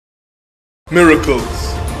Miracles.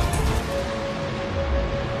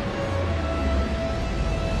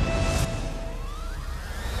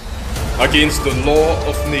 Against the law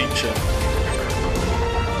of nature.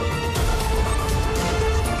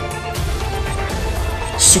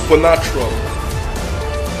 Supernatural.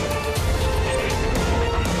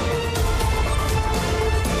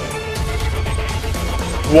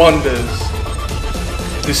 Wonders.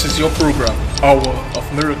 This is your program, Hour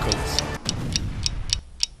of Miracles.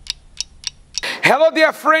 Hello,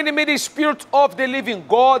 dear friend, may the Spirit of the living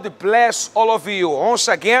God bless all of you. Once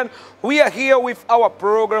again, we are here with our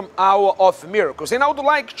program, Hour of Miracles. And I would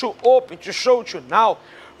like to show you now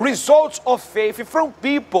results of faith from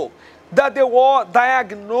people that they were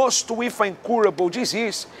diagnosed with an incurable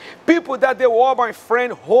disease. People that they were, my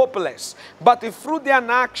friend, hopeless. But through the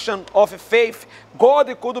action of faith,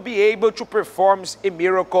 God could be able to perform a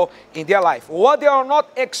miracle in their life. What they are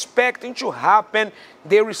not expecting to happen,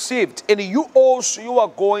 they received. And you are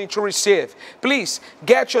going to receive. Please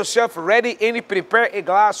get yourself ready and prepare a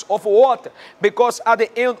glass of water, because at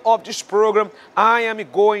the end of this program, I am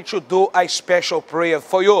going to do a special prayer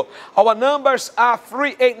for you. Our numbers are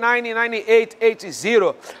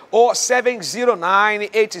 389-9880 or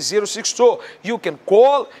 709-8062. You can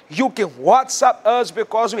call, you can WhatsApp us,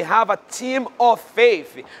 because we have a team of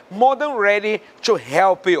faith more than ready to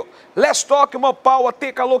help you. Let's talk more power.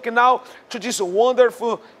 Take a look now to this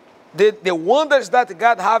wonderful, the wonders that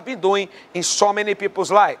God have been doing in so many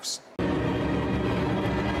people's lives.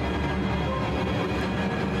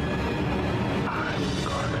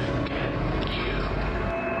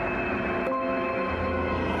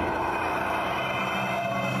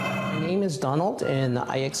 My name is Donald, and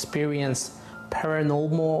I experienced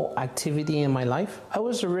paranormal activity in my life. I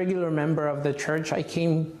was a regular member of the church. I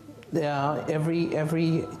came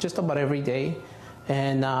just about every day,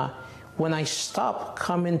 and when I stopped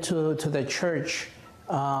coming to the church,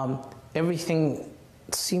 everything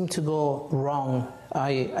seemed to go wrong.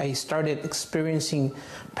 I started experiencing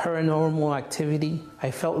paranormal activity.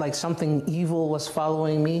 I felt like something evil was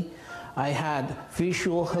following me. I had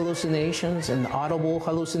visual hallucinations and audible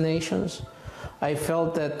hallucinations. I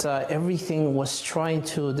felt that everything was trying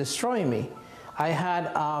to destroy me. I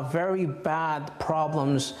had very bad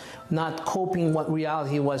problems not coping what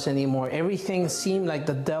reality was anymore. Everything seemed like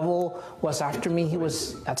the devil was after me. He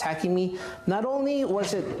was attacking me. Not only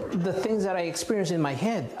was it the things that I experienced in my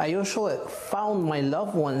head, I also found my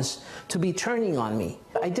loved ones to be turning on me.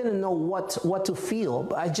 I didn't know what to feel,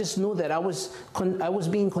 but I just knew that I was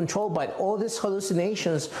being controlled by all these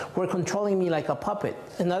hallucinations were controlling me like a puppet.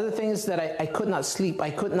 Another thing is that I could not sleep. I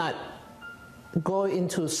could not go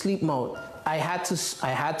into sleep mode. I had to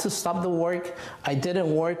stop the work. I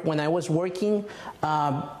didn't work. When I was working,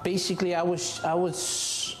 basically I was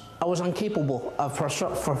incapable of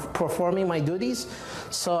performing my duties.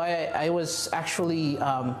 So I was actually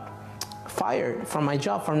fired from my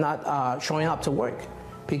job for not showing up to work,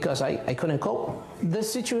 because I couldn't cope.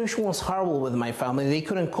 This situation was horrible with my family. They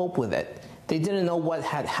couldn't cope with it. They didn't know what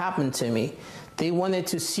had happened to me. They wanted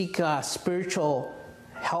to seek spiritual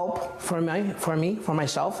help for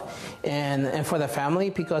myself, and for the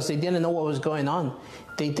family, because they didn't know what was going on.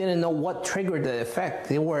 They didn't know what triggered the effect.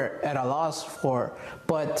 They were at a loss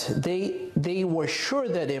but they were sure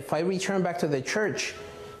that if I returned back to the church,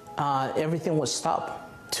 everything would stop.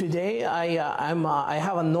 Today, I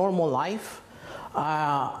have a normal life.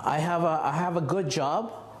 I have a good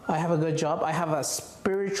job. I have a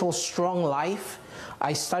spiritual, strong life.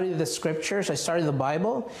 I study the scriptures, I study the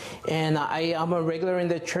Bible, and I am a regular in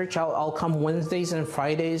the church. I'll come Wednesdays and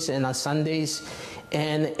Fridays and Sundays,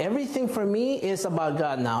 and everything for me is about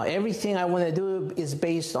God now. Everything I want to do is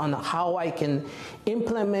based on how I can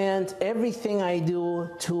implement everything I do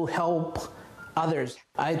to help others.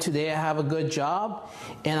 Today I have a good job,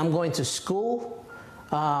 and I'm going to school.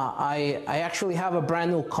 I actually have a brand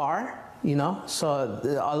new car. So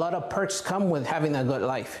a lot of perks come with having a good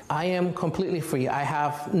life. I am completely free. I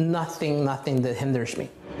have nothing that hinders me.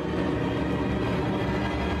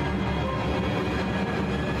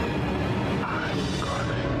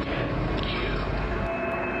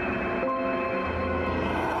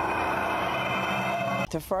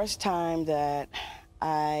 The first time that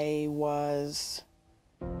I was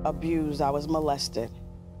abused, I was molested,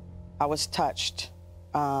 I was touched.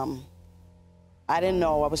 I didn't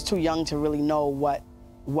know, I was too young to really know what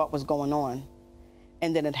was going on.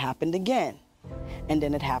 And then it happened again. And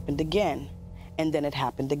then it happened again. And then it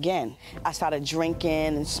happened again. I started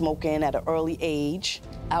drinking and smoking at an early age.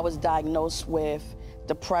 I was diagnosed with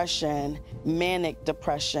depression, manic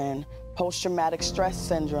depression, post-traumatic stress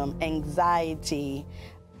syndrome, anxiety,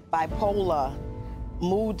 bipolar,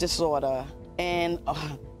 mood disorder, And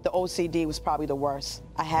the OCD was probably the worst.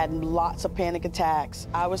 I had lots of panic attacks.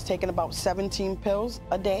 I was taking about 17 pills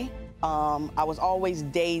a day. I was always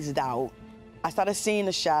dazed out. I started seeing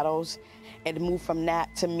the shadows, and it moved from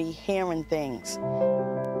that to me hearing things.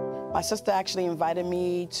 My sister actually invited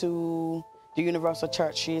me to the Universal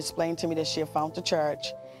Church. She explained to me that she had found the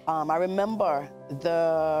church. I remember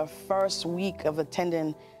the first week of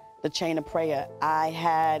attending the chain of prayer, I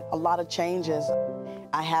had a lot of changes.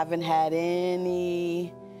 I haven't had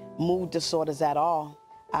any mood disorders at all.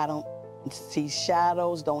 I don't see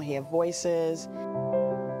shadows, don't hear voices.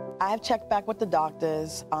 I've checked back with the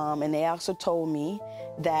doctors, and they also told me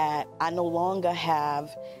that I no longer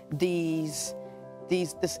have this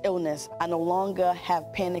illness. I no longer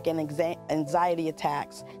have panic and anxiety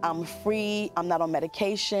attacks. I'm free, I'm not on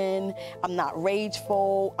medication, I'm not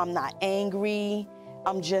rageful, I'm not angry.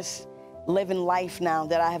 I'm just living life now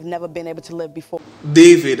that I have never been able to live before.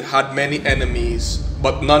 David had many enemies,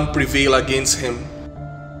 but none prevailed against him.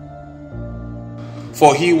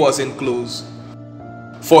 For he was enclosed.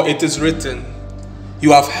 For it is written,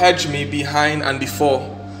 "You have hedged me behind and before,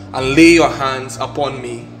 and lay your hands upon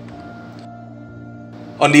me."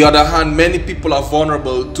 On the other hand, many people are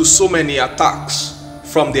vulnerable to so many attacks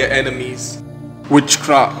from their enemies.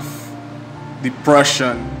 Witchcraft,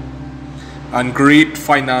 depression, and great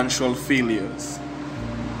financial failures.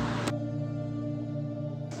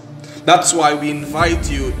 That's why we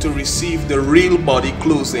invite you to receive the real body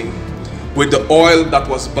cleansing with the oil that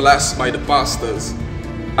was blessed by the pastors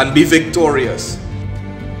and be victorious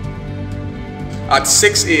at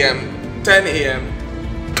 6 a.m., 10 a.m.,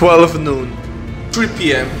 12 noon, 3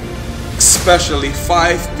 p.m., especially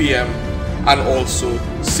 5 p.m. and also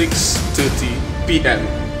 6:30 p.m.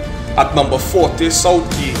 at number 40 South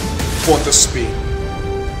Key, Port of Spain,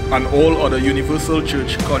 and all other Universal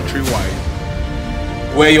Church countrywide.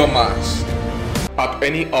 Wear your mask. At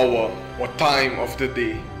any hour or time of the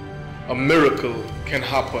day, a miracle can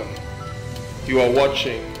happen. You are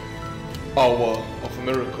watching Hour of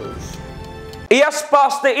Miracles. Yes,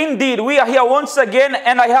 Pastor, indeed. We are here once again,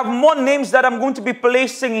 and I have more names that I'm going to be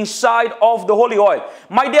placing inside of the holy oil.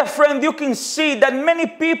 My dear friend, you can see that many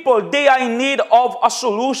people, they are in need of a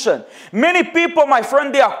solution. Many people, my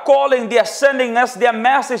friend, they are calling, they are sending us their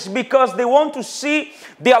message because they want to see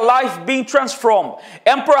their life being transformed.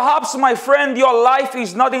 And perhaps, my friend, your life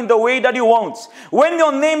is not in the way that you want. When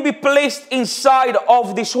your name be placed inside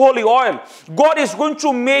of this holy oil, God is going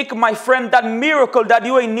to make, my friend, that miracle that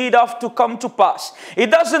you are in need of to come to pass.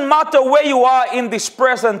 It doesn't matter where you are in this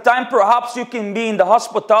present time. Perhaps you can be in the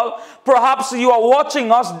hospital. Perhaps you are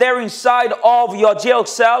watching us there inside of your jail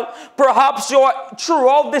cell. Perhaps you are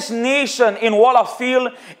throughout this nation in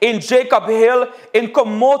Wallafield, in Jacob Hill, in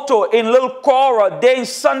Komoto, in Little Cora, there in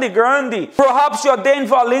Sandy Grande. Perhaps you are there in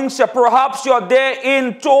Valencia. Perhaps you are there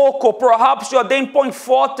in Toco. Perhaps you are there in Point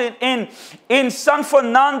Fortin, in San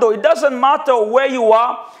Fernando. It doesn't matter where you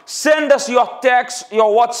are. Send us your text,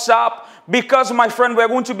 your WhatsApp, because, my friend, we're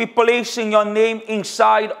going to be placing your name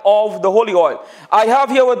inside of the holy oil. I have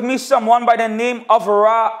here with me someone by the name of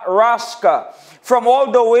Raska. From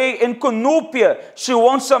all the way in Cunupia, she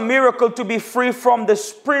wants a miracle to be free from the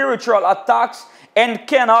spiritual attacks and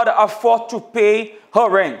cannot afford to pay her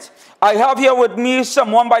rent. I have here with me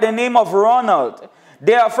someone by the name of Ronald.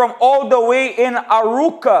 They are from all the way in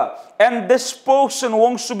Aruca, and this person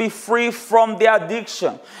wants to be free from their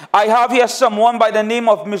addiction. I have here someone by the name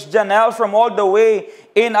of Miss Janelle from all the way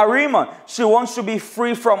in Arima. She wants to be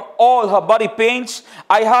free from all her body pains.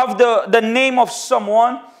 I have the name of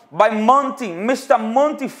someone by Monty, Mr.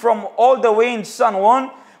 Monty from all the way in San Juan,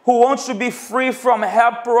 who wants to be free from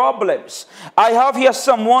health problems. I have here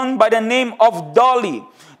someone by the name of Dolly,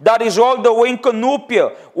 that is all the way in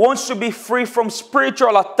Cunupia, wants to be free from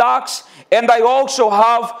spiritual attacks. And I also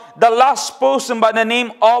have the last person by the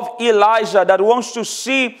name of Elijah that wants to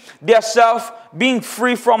see themselves being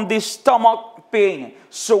free from this stomach pain.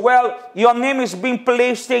 So, well, your name is being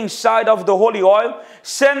placed inside of the holy oil.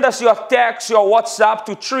 Send us your text, your WhatsApp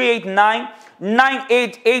to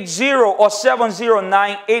 389-9880 or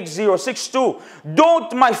 709-8062.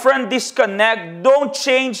 Don't, my friend, disconnect. Don't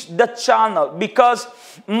change the channel, because,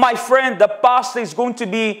 my friend, the pastor is going to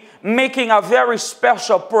be making a very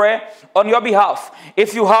special prayer on your behalf.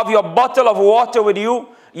 If you have your bottle of water with you,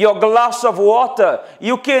 your glass of water,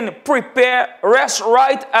 you can prepare, rest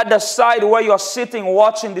right at the side where you're sitting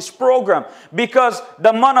watching this program, because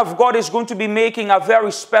the man of God is going to be making a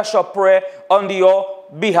very special prayer on your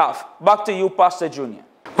behalf. Back to you, Pastor Junior.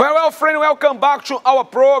 Well, friend, welcome back to our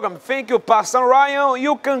program. Thank you, Pastor Ryan.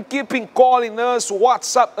 You can keep in calling us,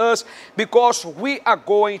 WhatsApp us, because we are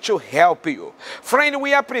going to help you. Friend,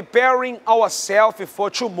 we are preparing ourselves for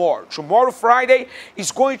tomorrow. Tomorrow, Friday,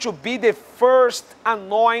 is going to be the first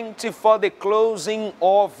anointing for the closing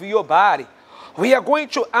of your body. We are going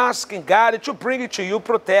to ask God to bring to you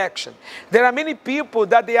protection. There are many people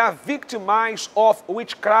that they are victimized of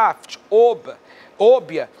witchcraft,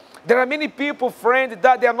 obia. There are many people, friend,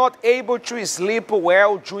 that they are not able to sleep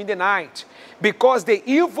well during the night because the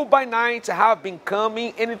evil by night have been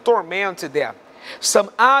coming and tormenting them.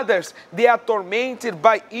 Some others, they are tormented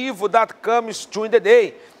by evil that comes during the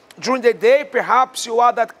day. During the day, perhaps you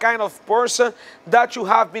are that kind of person that you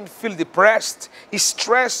have been feel depressed,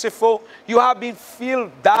 stressful, you have been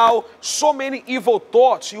feel down, so many evil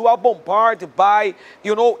thoughts. You are bombarded by,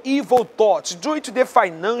 evil thoughts due to the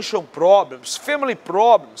financial problems, family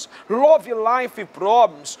problems, love life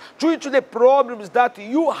problems, due to the problems that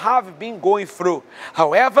you have been going through.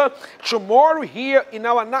 However, tomorrow here in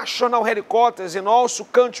our national headquarters and also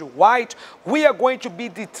countrywide, we are going to be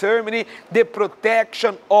determining the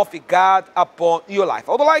protection of God upon your life.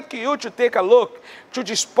 I would like you to take a look to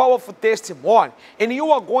this powerful testimony, and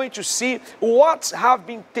you are going to see what have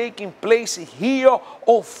been taking place here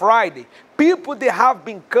on Friday. People, they have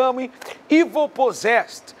been coming evil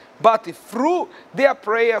possessed, but through their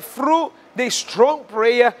prayer, through the strong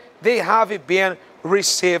prayer, they have been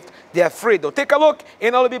received their freedom. Take a look,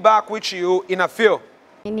 and I'll be back with you in a few.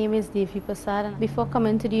 My name is Devi Prasad. Before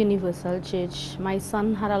coming to the Universal Church, my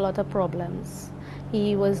son had a lot of problems.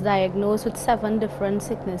 He was diagnosed with 7 different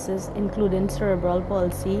sicknesses, including cerebral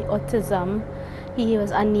palsy, autism. He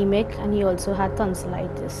was anemic, and he also had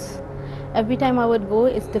tonsillitis. Every time I would go,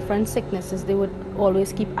 it's different sicknesses. They would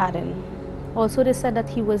always keep adding. Also, they said that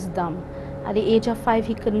he was dumb. At the age of 5,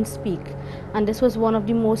 he couldn't speak. And this was one of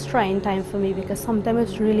the most trying times for me because sometimes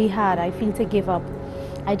it's really hard. I feel to give up.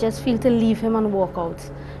 I just feel to leave him and walk out.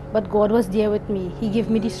 But God was there with me. He gave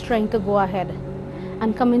me the strength to go ahead.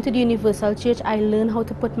 And coming to the Universal Church, I learned how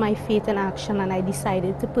to put my faith in action, and I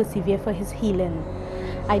decided to persevere for his healing.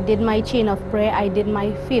 I did my chain of prayer, I did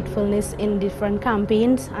my faithfulness in different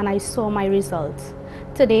campaigns, and I saw my results.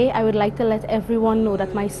 Today, I would like to let everyone know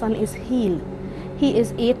that my son is healed. He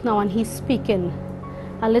is 8 now and he's speaking.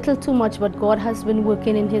 A little too much, but God has been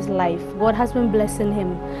working in his life. God has been blessing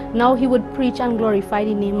him. Now he would preach and glorify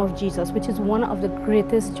the name of Jesus, which is one of the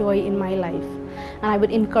greatest joy in my life. And I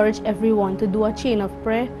would encourage everyone to do a chain of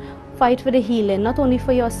prayer, fight for the healing, not only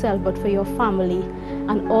for yourself, but for your family.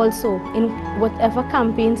 And also, in whatever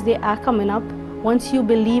campaigns they are coming up, once you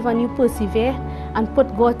believe and you persevere and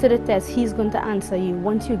put God to the test, he's going to answer you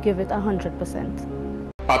once you give it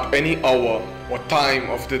 100%. At any hour or time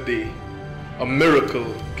of the day, a miracle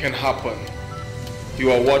can happen.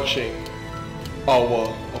 You are watching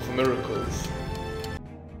Hour of Miracles.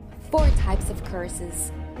 4 types of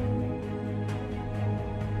curses.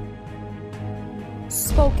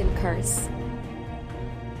 Spoken curse.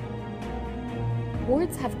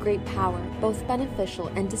 Words have great power, both beneficial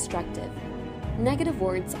and destructive. Negative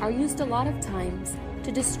words are used a lot of times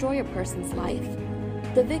to destroy a person's life.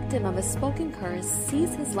 The victim of a spoken curse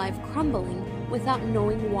sees his life crumbling without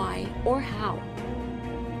knowing why or how.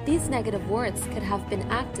 These negative words could have been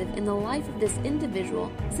active in the life of this individual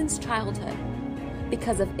since childhood.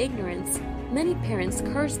 Because of ignorance, many parents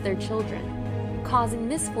curse their children, causing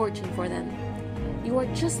misfortune for them. You are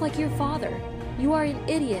just like your father. You are an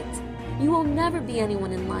idiot. You will never be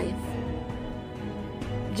anyone in life.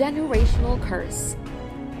 Generational curse.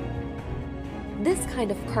 This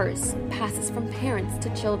kind of curse passes from parents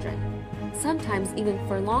to children, sometimes even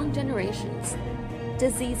for long generations.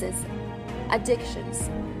 Diseases, addictions,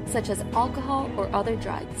 such as alcohol or other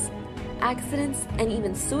drugs, accidents, and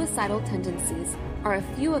even suicidal tendencies are a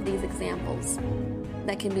few of these examples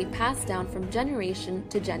that can be passed down from generation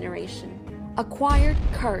to generation. Acquired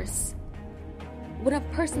curse. When a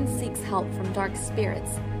person seeks help from dark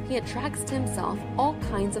spirits, he attracts to himself all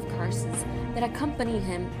kinds of curses that accompany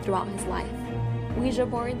him throughout his life. Ouija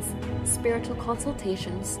boards, spiritual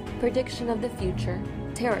consultations, prediction of the future,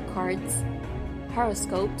 tarot cards,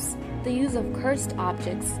 horoscopes, the use of cursed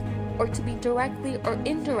objects, or to be directly or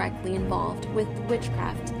indirectly involved with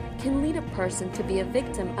witchcraft can lead a person to be a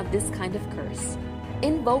victim of this kind of curse.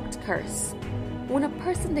 Invoked curse. When a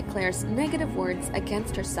person declares negative words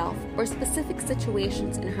against herself or specific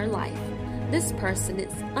situations in her life, this person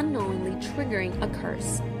is unknowingly triggering a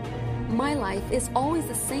curse. My life is always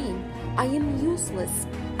the same. I am useless.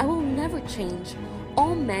 I will never change.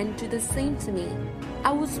 All men do the same to me.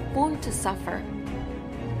 I was born to suffer.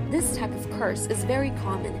 This type of curse is very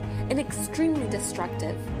common and extremely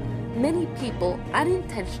destructive. Many people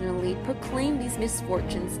unintentionally proclaim these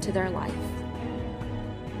misfortunes to their life.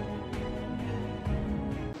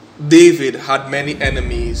 David had many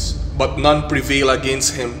enemies, but none prevailed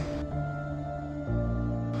against him.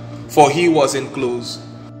 For he was enclosed.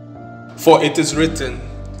 For it is written,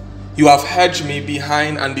 "You have hedged me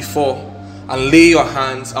behind and before, and lay your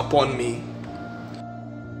hands upon me."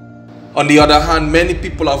 On the other hand, many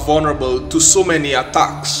people are vulnerable to so many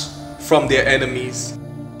attacks from their enemies.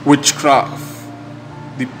 Witchcraft,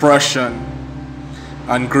 depression,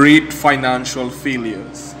 and great financial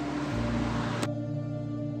failures.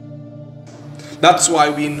 That's why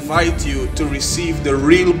we invite you to receive the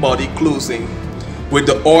real body cleansing with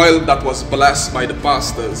the oil that was blessed by the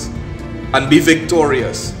pastors and be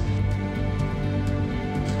victorious.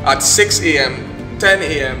 At 6 a.m., 10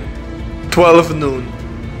 a.m., 12 noon,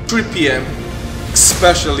 3 p.m.,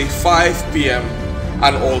 especially 5 p.m.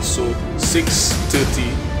 and also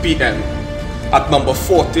 6:30 p.m. at number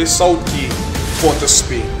 40 South Key, Port of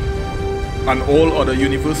Spain, and all other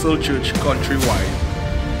Universal Church countrywide.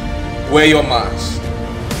 Wear your mask.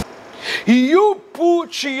 You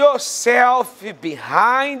put yourself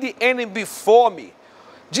behind and before me.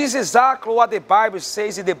 This is exactly what the Bible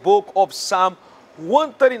says in the book of Psalm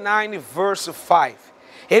 139 verse 5.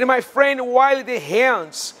 And my friend, while the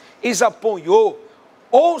hands is upon you,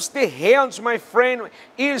 once the hands, my friend,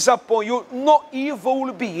 is upon you, no evil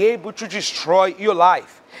will be able to destroy your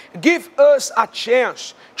life. Give us a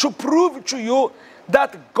chance to prove to you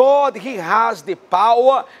that God, He has the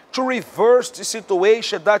power to reverse the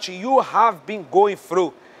situation that you have been going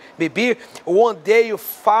through. Maybe one day you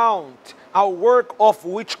found a work of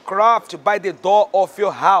witchcraft by the door of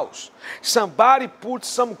your house. Somebody put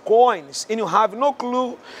some coins and you have no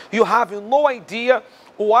clue, you have no idea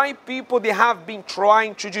why people they have been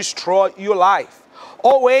trying to destroy your life.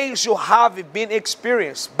 Always you have been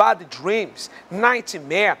experienced bad dreams,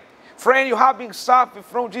 nightmare. Friend, you have been suffering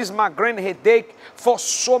from this migraine headache for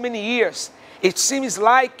so many years. It seems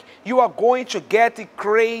like you are going to get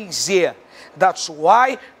crazier. That's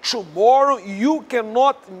why tomorrow you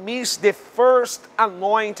cannot miss the first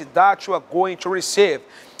anointing that you are going to receive.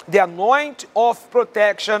 The anointing of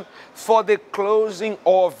protection for the closing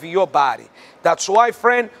of your body. That's why,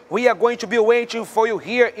 friend, we are going to be waiting for you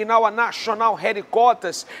here in our national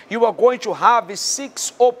headquarters. You are going to have a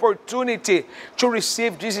 6th opportunity to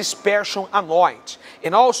receive this special anointing.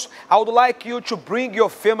 And also, I would like you to bring your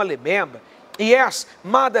family member. Yes,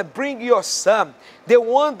 mother, bring your son, the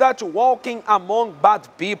one that's walking among bad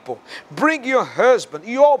people. Bring your husband,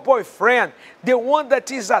 your boyfriend, the one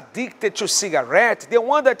that is addicted to cigarettes, the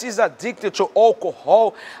one that is addicted to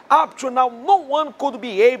alcohol. Up to now, no one could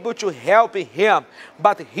be able to help him.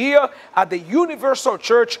 But here at the Universal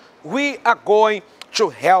Church, we are going to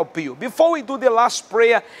help you. Before we do the last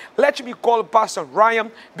prayer, let me call Pastor Ryan,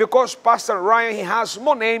 because Pastor Ryan, he has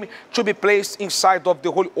more name to be placed inside of the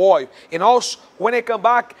holy oil. And also, when I come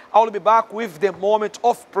back, I will be back with the moment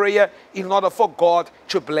of prayer in order for God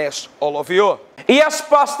to bless all of you. Yes,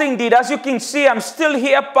 Pastor, indeed. As you can see, I'm still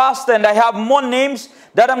here, Pastor, and I have more names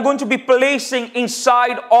that I'm going to be placing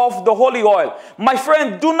inside of the holy oil. My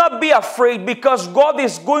friend, do not be afraid, because God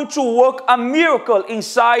is going to work a miracle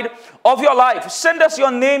inside of your life. Send us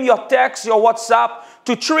your name, your text, your WhatsApp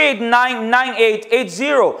to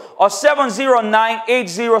 389-9880 or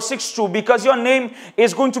 709-8062, because your name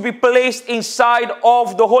is going to be placed inside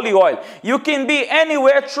of the holy oil. You can be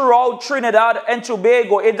anywhere throughout Trinidad and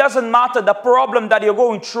Tobago. It doesn't matter the problem that you're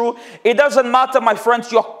going through. It doesn't matter, my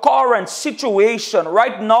friends, your current situation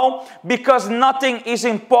right now, because nothing is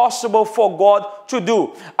impossible for God to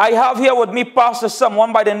do. I have here with me, Pastor,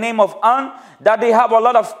 someone by the name of Anne, that they have a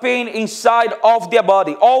lot of pain inside of their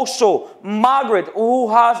body. Also, Margaret, who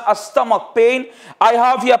has a stomach pain. I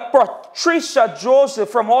have here Patricia Joseph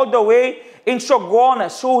from all the way in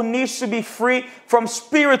Chaguanas, who needs to be free from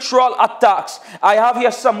spiritual attacks. I have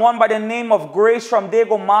here someone by the name of Grace from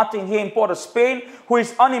Diego Martin here in Port of Spain, who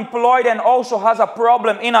is unemployed and also has a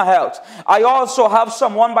problem in her health. I also have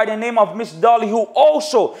someone by the name of Miss Dolly, who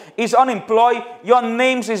also is unemployed. Your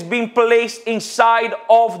names is being placed inside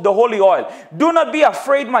of the holy oil. Do not be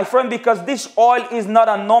afraid, my friend, because this oil is not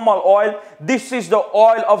a normal oil. This is the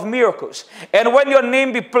oil of miracles. And when your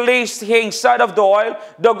name be placed here inside of the oil,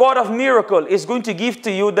 the God of miracle is going to give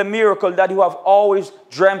to you the miracle that you have always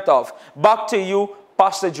dreamt of. Back to you,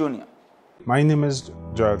 Pastor Junior. My name is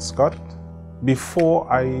Joel Scott. Before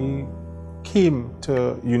I came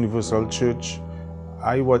to Universal Church,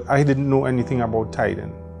 I didn't know anything about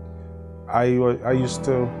tithing. I used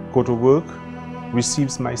to go to work,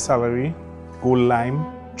 receive my salary, go lime,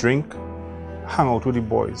 drink, hang out with the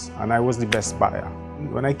boys, and I was the best buyer.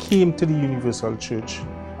 When I came to the Universal Church,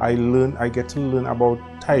 I get to learn about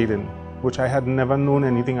tithing, which I had never known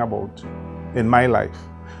anything about in my life.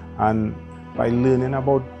 And by learning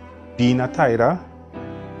about being a tither,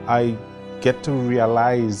 I get to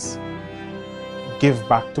realize, give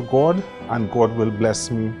back to God, and God will bless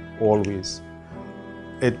me always.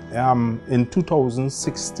 In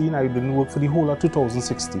 2016, I didn't work for the whole of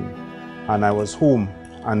 2016, and I was home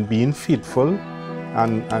and being faithful,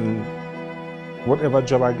 and whatever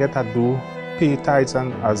job I get, I do pay tithes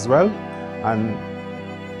as well. And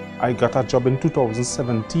I got a job in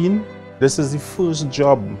 2017. This is the first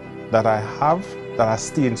job that I have that I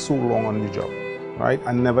stayed so long on the job, right?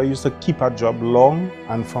 I never used to keep a job long,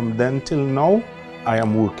 and from then till now, I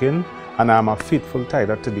am working, and I'm a faithful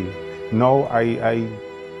tither today. Now I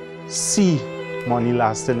see money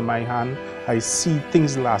lasting in my hand. I see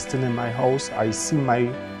things lasting in my house. I see my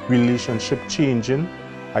relationship changing.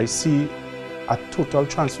 I see a total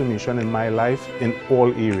transformation in my life in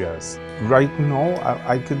all areas. Right now,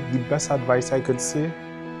 the best advice I could say,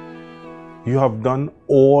 you have done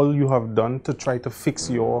all you have done to try to fix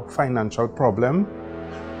your financial problem.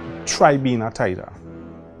 Try being a tither.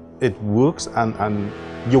 It works, and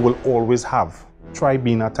you will always have. Try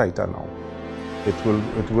being a tither now.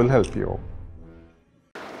 It will help you.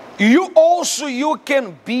 You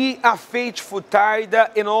can be a faithful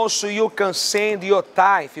tither, and also you can send your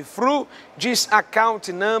tithe through this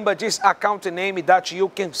account number, this account name that you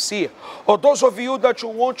can see. Or those of you that you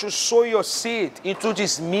want to sow your seed into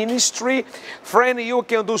this ministry, friend, you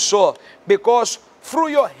can do so, because through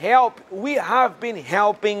your help, we have been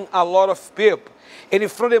helping a lot of people.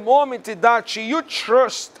 And from the moment that you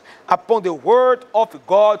trust upon the word of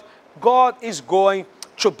God, God is going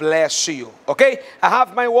to bless you. Okay? I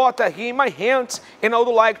have my water here in my hands, and I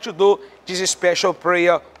would like to do this special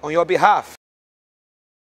prayer on your behalf.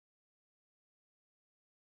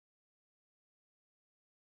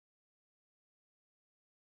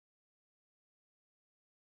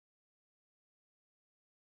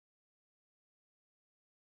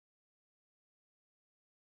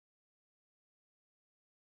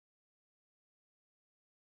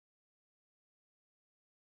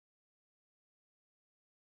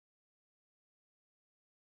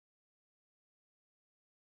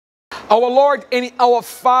 Our Lord and our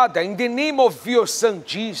Father, in the name of your Son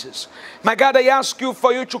Jesus, my God, I ask you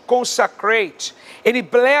for you to consecrate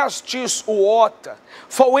and bless this water.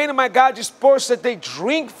 For when, my God, this person, they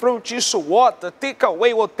drink from this water, take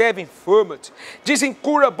away whatever infirmity, this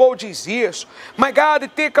incurable disease. My God,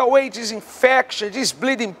 take away this infection, this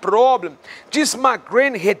bleeding problem, this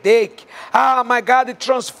migraine headache. My God,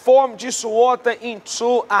 transform this water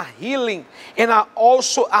into a healing and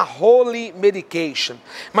also a holy medication.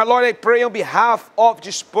 My Lord, I pray on behalf of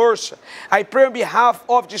this person. I pray on behalf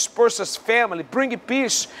of this person's family. Bring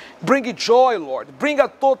peace, bring joy, Lord. Bring a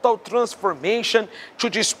total transformation to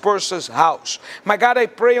this person's house. My God, I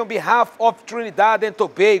pray on behalf of Trinidad and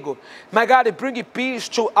Tobago. My God, bring peace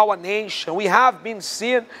to our nation. We have been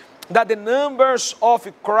seeing that the numbers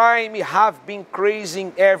of crime have been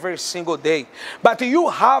increasing every single day. But you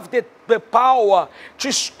have the power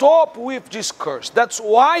to stop with this curse. That's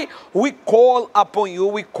why we call upon you,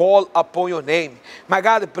 we call upon your name. My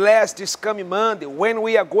God, bless this coming Monday when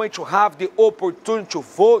we are going to have the opportunity to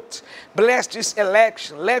vote. Bless this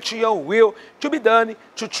election. Let your will to be done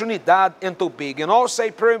to Trinidad and Tobago. And also I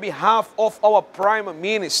pray on behalf of our Prime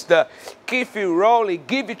Minister, Keith Rowley.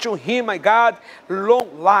 Give it to him, my God,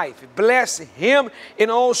 long life. Bless him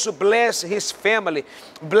and also bless his family.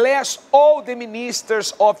 Bless all the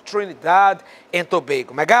ministers of Trinidad and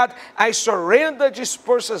Tobago. My God, I surrender this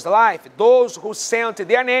person's life, those who sent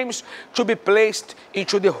their names to be placed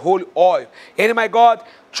into the holy oil. And my God,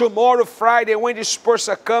 tomorrow, Friday, when this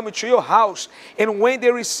person comes to your house, and when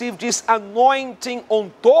they receive this anointing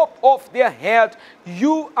on top of their head,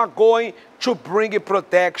 you are going to bring a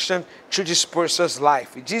protection to this person's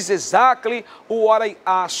life. This is exactly what I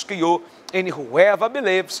ask you, and whoever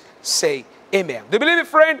believes, say amen. Do you believe it,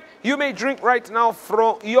 friend? You may drink right now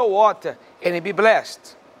from your water and be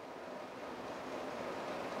blessed.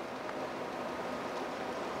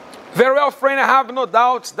 Very well, friend, I have no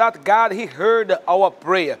doubts that God, He heard our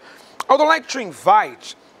prayer. I would like to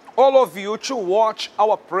invite all of you to watch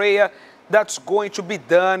our prayer that's going to be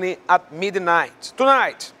done at midnight.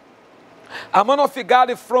 Tonight, a man of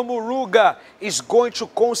God from Uruga is going to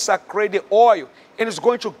consecrate the oil and is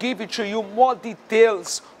going to give it to you more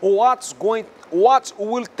details what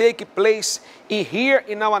will take place here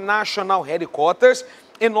in our national headquarters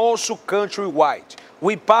and also countrywide.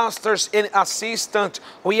 we pastors and assistants,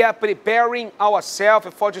 we are preparing ourselves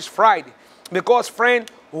for this Friday. Because, friend,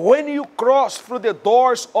 when you cross through the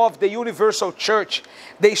doors of the universal church,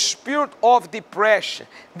 the spirit of depression,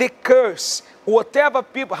 the curse, whatever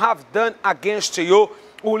people have done against you,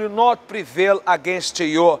 will not prevail against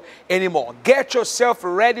you anymore. Get yourself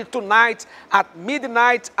ready tonight at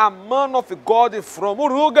midnight. A man of God from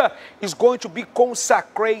Muruga is going to be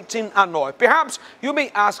consecrating an oil. Perhaps you may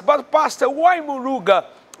ask, but Pastor, why Muruga?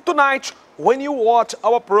 Tonight, when you watch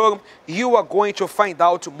our program, you are going to find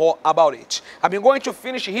out more about it. I'm going to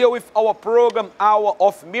finish here with our program, Hour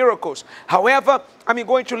of Miracles. However, I'm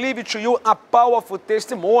going to leave it to you a powerful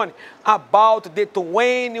testimony about the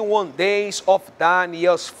 21 days of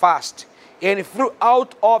Daniel's fast. And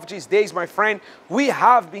throughout of these days, my friend, we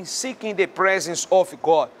have been seeking the presence of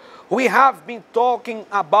God. We have been talking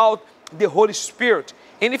about the Holy Spirit.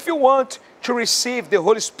 And if you want to receive the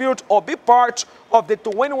Holy Spirit or be part of the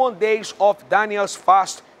 21 days of Daniel's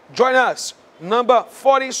fast, join us. Number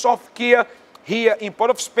 40 South Kia here in Port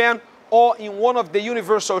of Spain or in one of the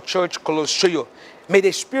Universal Church close to you. May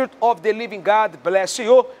the Spirit of the living God bless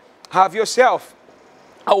you. Have yourself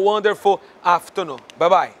a wonderful afternoon.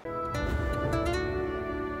 Bye-bye.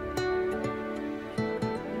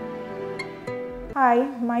 Hi,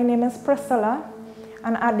 my name is Priscilla.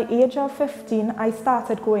 And at the age of 15, I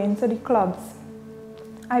started going to the clubs.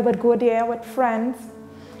 I would go there with friends,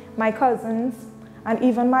 my cousins, and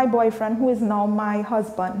even my boyfriend, who is now my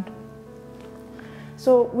husband.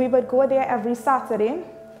 So we would go there every Saturday.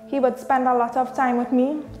 He would spend a lot of time with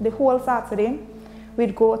me the whole Saturday.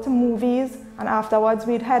 We'd go to movies, and afterwards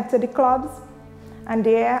we'd head to the clubs. And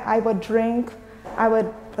there I would drink, I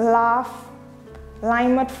would laugh,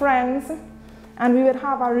 line with friends, and we would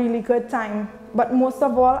have a really good time. But most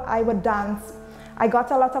of all, I would dance. I got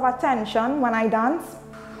a lot of attention when I danced.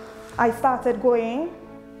 I started going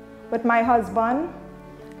with my husband,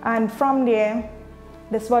 and from there,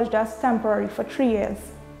 this was just temporary for 3 years.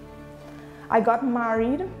 I got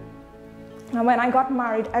married, and when I got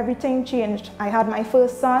married, everything changed. I had my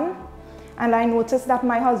first son, and I noticed that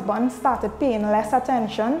my husband started paying less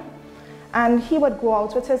attention, and he would go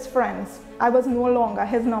out with his friends. I was no longer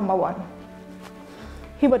his number one.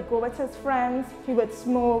 He would go with his friends, he would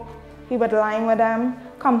smoke, he would line with them,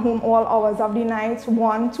 come home all hours of the night,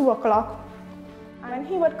 1, 2 o'clock. And when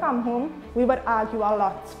he would come home, we would argue a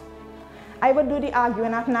lot. I would do the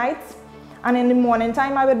arguing at night, and in the morning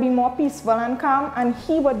time I would be more peaceful and calm, and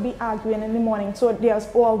he would be arguing in the morning. So there's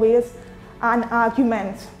always an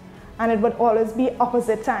argument, and it would always be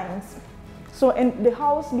opposite times. So the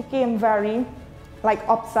house became very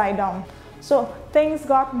upside down. So things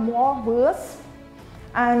got more worse.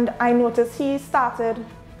 And I noticed he started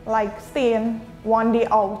staying one day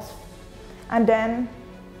out, and then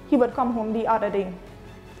he would come home the other day.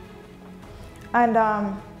 And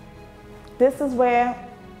this is where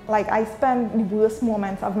I spent the worst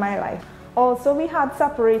moments of my life. Also, we had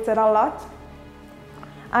separated a lot,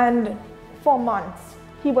 and for months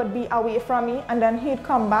he would be away from me, and then he'd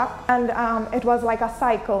come back, and it was like a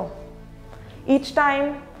cycle. Each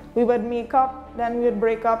time we would make up, then we would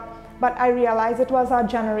break up. But I realized it was a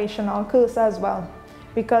generational curse as well,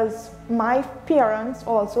 because my parents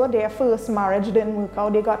also, their first marriage didn't work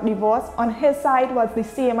out. They got divorced. On his side was the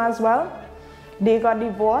same as well. They got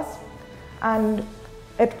divorced, and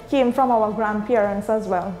it came from our grandparents as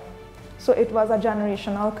well. So it was a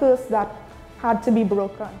generational curse that had to be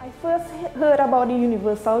broken. I first heard about the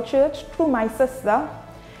Universal Church through my sister.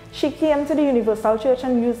 She came to the Universal Church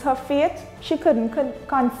and used her faith. She couldn't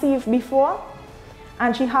conceive before,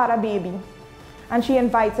 and she had a baby, and she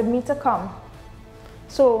invited me to come.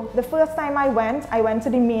 So the first time I went to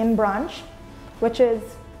the main branch, which is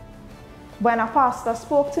when a pastor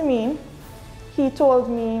spoke to me. He told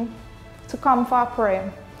me to come for a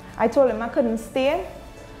prayer. I told him I couldn't stay,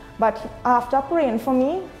 but after praying for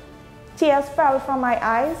me, tears fell from my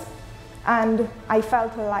eyes, and I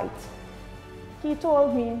felt light. He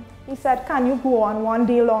told me, he said, "Can you go on one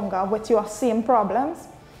day longer with your same problems?"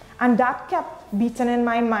 And that kept beating in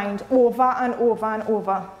my mind over and over and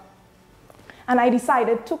over. And I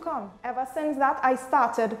decided to come. Ever since that, I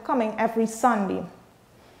started coming every Sunday.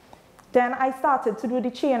 Then I started to do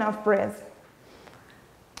the chain of prayers.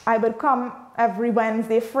 I would come every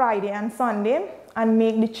Wednesday, Friday, and Sunday and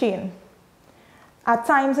make the chain. At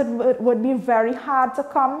times it would be very hard to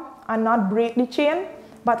come and not break the chain,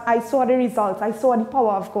 but I saw the results. I saw the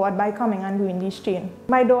power of God by coming and doing this chain.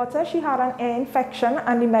 My daughter, she had an ear infection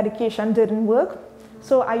and the medication didn't work.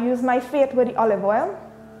 So I used my faith with the olive oil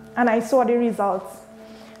and I saw the results.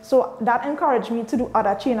 So that encouraged me to do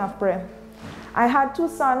other chain of prayer. I had two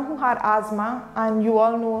sons who had asthma, and you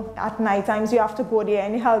all know at night times you have to go there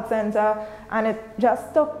in the health center, and it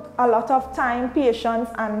just took a lot of time, patience,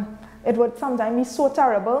 and it would sometimes be so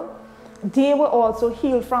terrible. They were also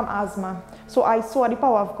healed from asthma. So I saw the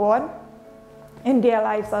power of God in their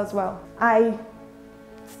lives as well. I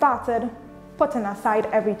started putting aside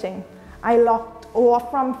everything. I locked off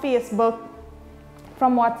from Facebook,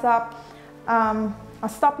 from WhatsApp. I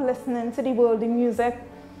stopped listening to the worldly music.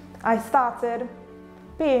 I started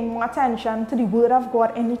paying more attention to the Word of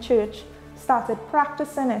God in the church, started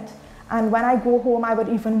practicing it. And when I go home, I would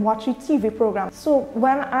even watch the TV program. So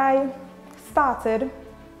when I started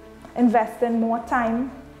investing more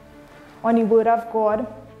time on the Word of God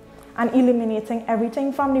and eliminating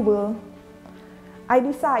everything from the world, I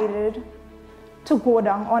decided to go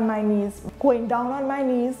down on my knees. Going down on my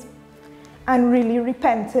knees and really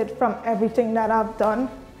repented from everything that I've done.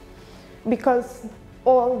 Because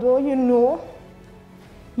although you know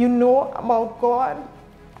about God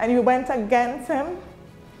and you went against Him,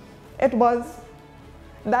 it was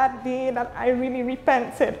that day that I really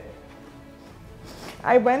repented.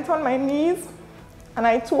 I went on my knees and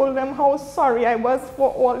I told Him how sorry I was for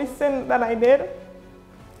all the sin that I did.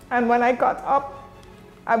 And when I got up,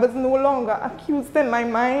 I was no longer accused in my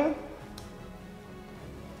mind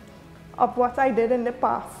of what I did in the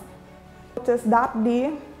past. It is that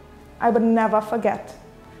day I would never forget.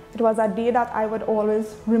 It was a day that I would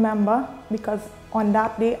always remember, because on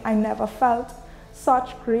that day I never felt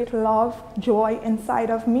such great love, joy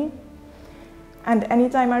inside of me. And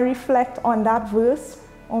anytime I reflect on that verse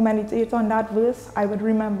or meditate on that verse, I would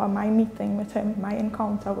remember my meeting with Him, my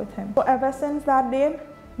encounter with Him. So ever since that day,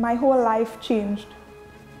 my whole life changed.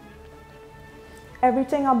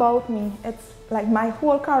 Everything about me, it's like my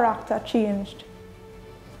whole character changed.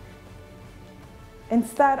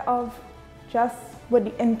 Instead of just with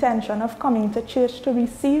the intention of coming to church to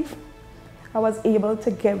receive, I was able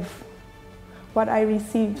to give what I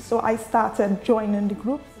received. So I started joining the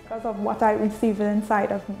groups because of what I received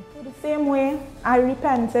inside of me. So the same way I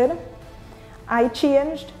repented, I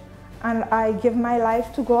changed, and I give my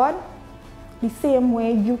life to God, the same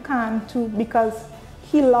way you can too, because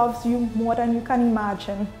He loves you more than you can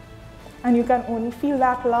imagine. And you can only feel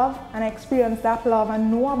that love and experience that love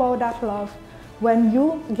and know about that love when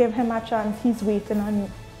you give Him a chance. He's waiting on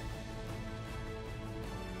you.